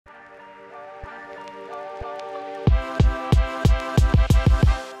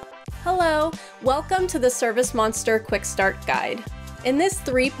Hello, welcome to the ServiceMonster Quick Start Guide. In this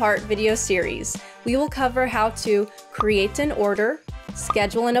three-part video series, we will cover how to create an order,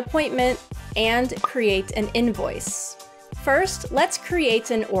 schedule an appointment, and create an invoice. First, let's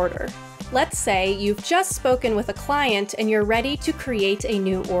create an order. Let's say you've just spoken with a client and you're ready to create a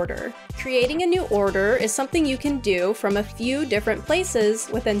new order. Creating a new order is something you can do from a few different places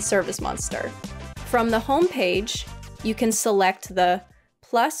within ServiceMonster. From the home page, you can select the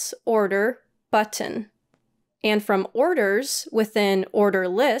Plus Order button. And from Orders within Order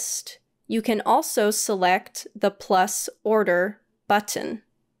List, you can also select the Plus Order button.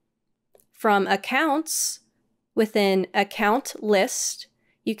 From Accounts within Account List,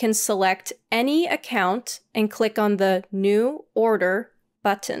 you can select any account and click on the New Order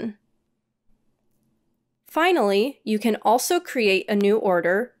button. Finally, you can also create a new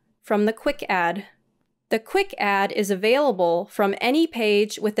order from the Quick Add. The Quick Add is available from any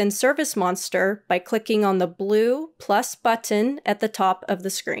page within ServiceMonster by clicking on the blue plus button at the top of the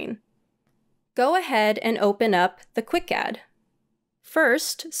screen. Go ahead and open up the Quick Add.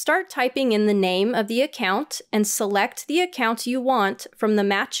 First, start typing in the name of the account and select the account you want from the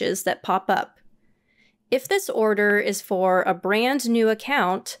matches that pop up. If this order is for a brand new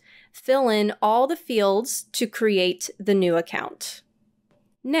account, fill in all the fields to create the new account.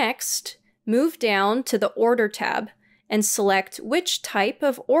 Next, move down to the Order tab and select which type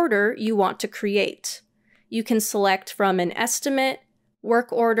of order you want to create. You can select from an estimate,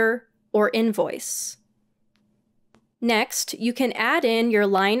 work order, or invoice. Next, you can add in your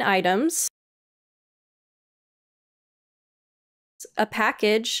line items, a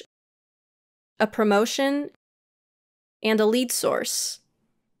package, a promotion, and a lead source.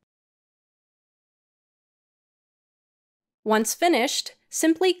 Once finished,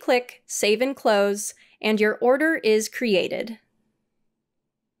 simply click Save and Close, and your order is created.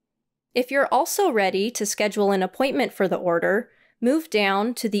 If you're also ready to schedule an appointment for the order, move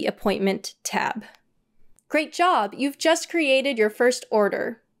down to the Appointment tab. Great job! You've just created your first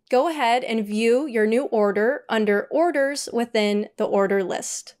order. Go ahead and view your new order under Orders within the Order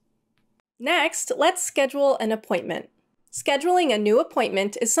List. Next, let's schedule an appointment. Scheduling a new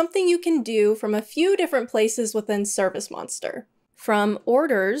appointment is something you can do from a few different places within ServiceMonster. From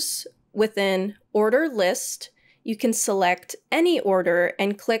Orders within Order List, you can select any order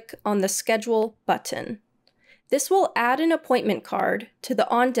and click on the Schedule button. This will add an appointment card to the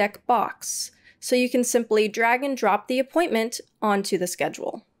On Deck box, so you can simply drag and drop the appointment onto the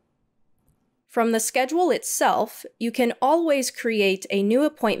schedule. From the schedule itself, you can always create a new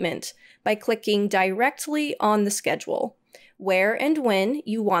appointment by clicking directly on the schedule, where and when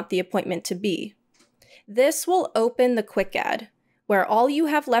you want the appointment to be. This will open the Quick Add, where all you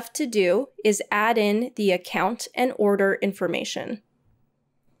have left to do is add in the account and order information.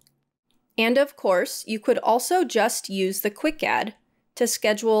 And of course, you could also just use the Quick Add to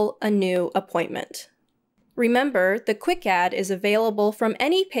schedule a new appointment. Remember, the Quick Add is available from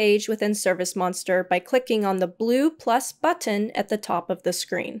any page within ServiceMonster by clicking on the blue plus button at the top of the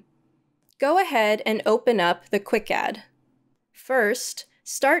screen. Go ahead and open up the Quick Add. First,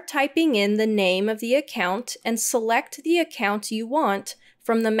 start typing in the name of the account and select the account you want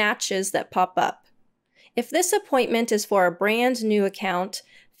from the matches that pop up. If this appointment is for a brand new account,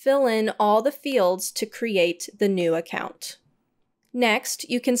 fill in all the fields to create the new account. Next,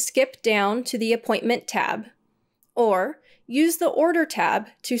 you can skip down to the Appointment tab, or use the Order tab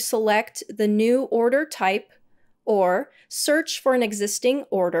to select the new order type, or search for an existing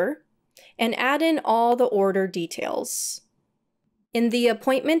order, and add in all the order details. In the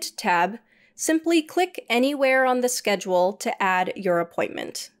Appointment tab, simply click anywhere on the schedule to add your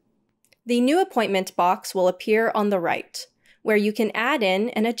appointment. The New Appointment box will appear on the right, where you can add in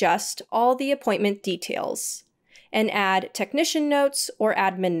and adjust all the appointment details, and add technician notes or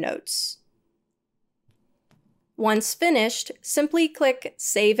admin notes. Once finished, simply click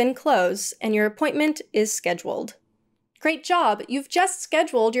Save and Close, and your appointment is scheduled. Great job! You've just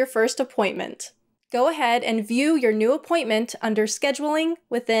scheduled your first appointment. Go ahead and view your new appointment under Scheduling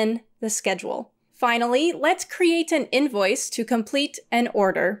within the schedule. Finally, let's create an invoice to complete an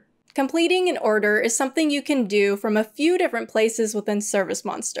order. Completing an order is something you can do from a few different places within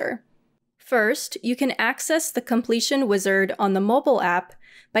ServiceMonster. First, you can access the completion wizard on the mobile app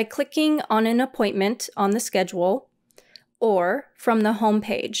by clicking on an appointment on the schedule, or from the home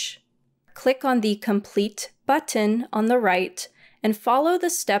page. Click on the Complete button on the right and follow the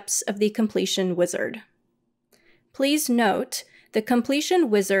steps of the completion wizard. Please note, the completion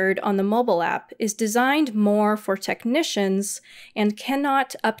wizard on the mobile app is designed more for technicians and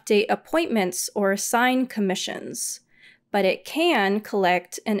cannot update appointments or assign commissions. but it can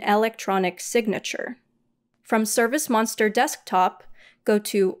collect an electronic signature. From ServiceMonster Desktop, go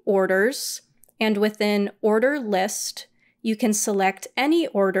to Orders, and within Order List, you can select any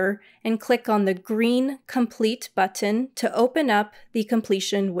order and click on the green Complete button to open up the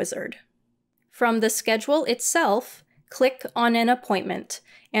completion wizard. From the schedule itself, click on an appointment,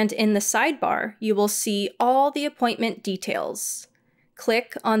 and in the sidebar, you will see all the appointment details.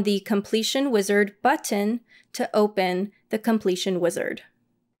 Click on the Completion Wizard button to open the Completion Wizard.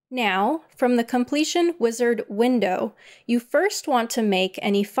 Now, from the Completion Wizard window, you first want to make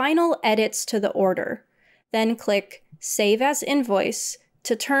any final edits to the order. Then click Save as Invoice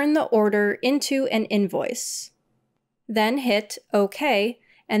to turn the order into an invoice. Then hit OK,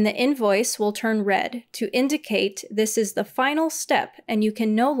 and the invoice will turn red to indicate this is the final step and you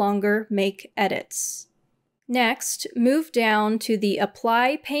can no longer make edits. Next, move down to the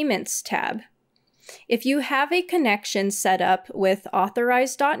Apply Payments tab. If you have a connection set up with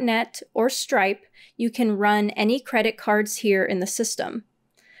Authorize.net or Stripe, you can run any credit cards here in the system.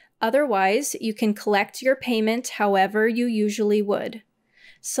 Otherwise, you can collect your payment however you usually would.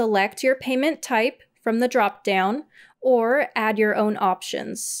 Select your payment type from the drop-down or add your own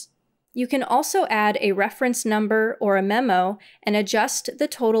options. You can also add a reference number or a memo and adjust the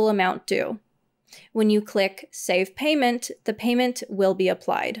total amount due. When you click Save Payment, the payment will be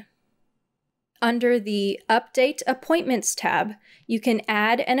applied. Under the Update Appointments tab, you can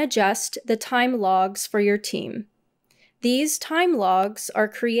add and adjust the time logs for your team. These time logs are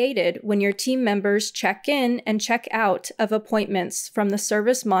created when your team members check in and check out of appointments from the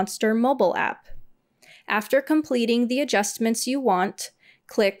ServiceMonster mobile app. After completing the adjustments you want,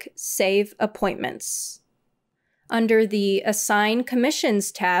 click Save Appointments. Under the Assign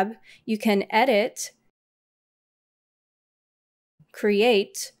Commissions tab, you can edit,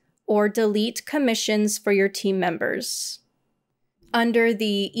 create, or delete commissions for your team members. Under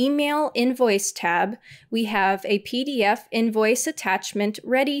the Email Invoice tab, we have a PDF invoice attachment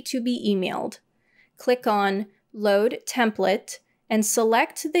ready to be emailed. Click on Load Template and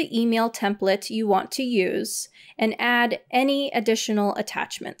select the email template you want to use and add any additional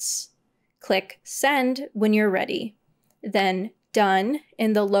attachments. Click Send when you're ready, then Done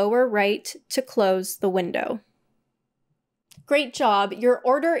in the lower right to close the window. Great job! Your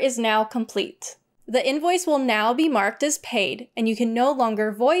order is now complete. The invoice will now be marked as paid, and you can no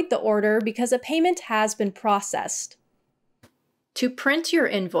longer void the order because a payment has been processed. To print your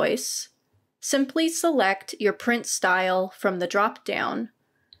invoice, simply select your print style from the drop-down,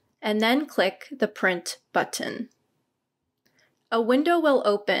 and then click the Print button. A window will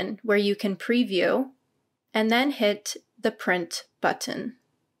open where you can preview, and then hit the Print button.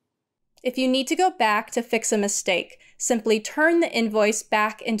 If you need to go back to fix a mistake, simply turn the invoice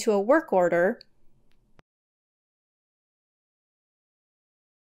back into a work order,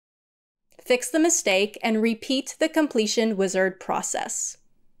 fix the mistake, and repeat the Completion Wizard process.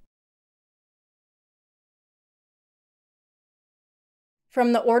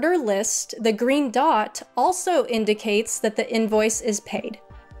 From the order list, the green dot also indicates that the invoice is paid.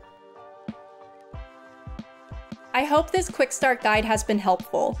 I hope this quick start guide has been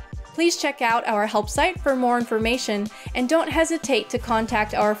helpful. Please check out our help site for more information, and don't hesitate to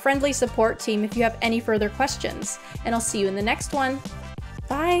contact our friendly support team if you have any further questions. And I'll see you in the next one.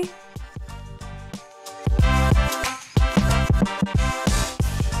 Bye!